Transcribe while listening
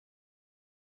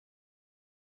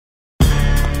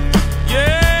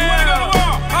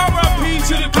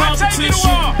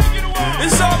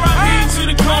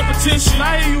competition.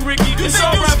 I hear you, Ricky. It's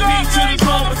R.I.P. to the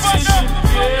competition.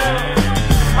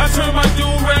 Yeah. I turn my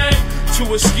do-rag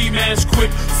to a ski mask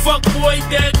quick. Fuck boy,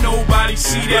 that nobody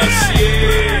see that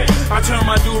shit. I turn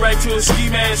my do-rag to a ski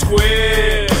mask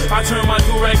quick. I turn my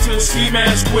do-rag to a ski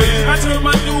mask quick. I turn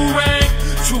my do-rag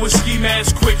to a ski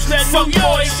mask quick. Fuck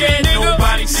boy, that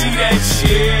nobody see that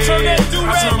shit. I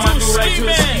turn my do-rag to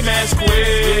a ski mask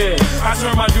quick. I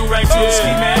turn my do-rag to a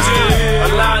ski mask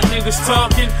quick. A lot of niggas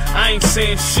talking, I ain't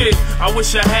saying shit. I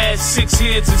wish I had 6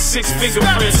 hands and 6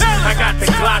 fingerprints. I got the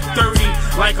Glock 30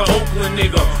 like a Oakland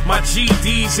nigga. My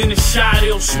GD's in the shot,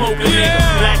 he'll smoke a nigga.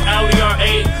 Black Audi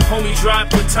R8, homie drop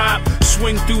the top.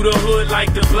 Swing through the hood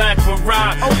like the Black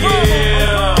Barack.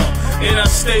 Yeah. And I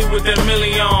stay with that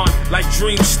million, like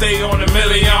dreams stay on a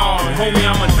million. Homie,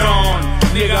 I'm a dawn,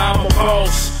 nigga, I'm a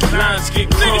boss. Lines get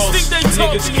crossed,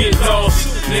 niggas get lost.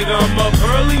 Nigga, I'm up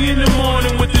early in the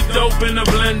morning with the dope in the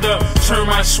blender. Turn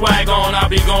my swag on, I'll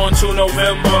be gone till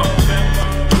November.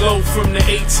 Low from the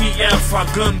ATF, I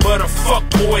gun but a fuck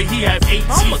boy, he have 8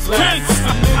 teeth left.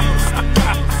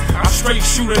 I straight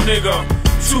shoot a nigga,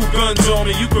 2 guns on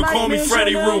me, you can call me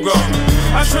Freddy Ruger.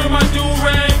 I turn my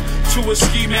do-rag to a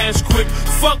ski mask quick.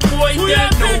 Fuck boy,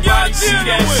 that nobody see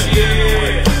that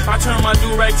shit. I turn my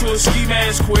do-rag to a ski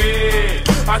mask quick.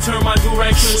 I turn my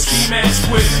do-rag to a ski mask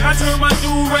quick. I turn my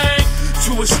do-rag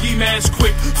to a ski mask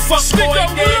quick. Fuck boy,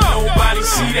 that nobody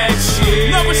see that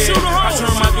shit. I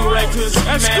turn my do-rag to a ski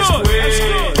mask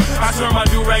quick. I turn my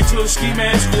do-rag to a ski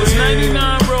mask quick.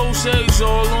 99 roses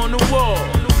all on the wall.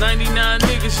 99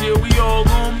 niggas, yeah, we all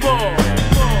gon' ball.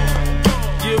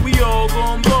 Yeah, we all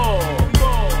gon' ball.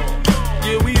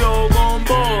 Yeah, we all gon'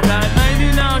 ball. Got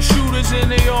 99 shooters and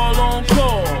they all on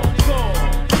call.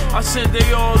 I said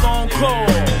they all on call.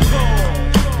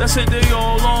 I said they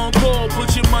all on call.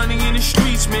 Put your money in the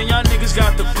streets, man. Y'all niggas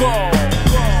got the call.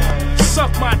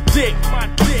 Suck my dick.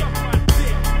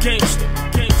 Gang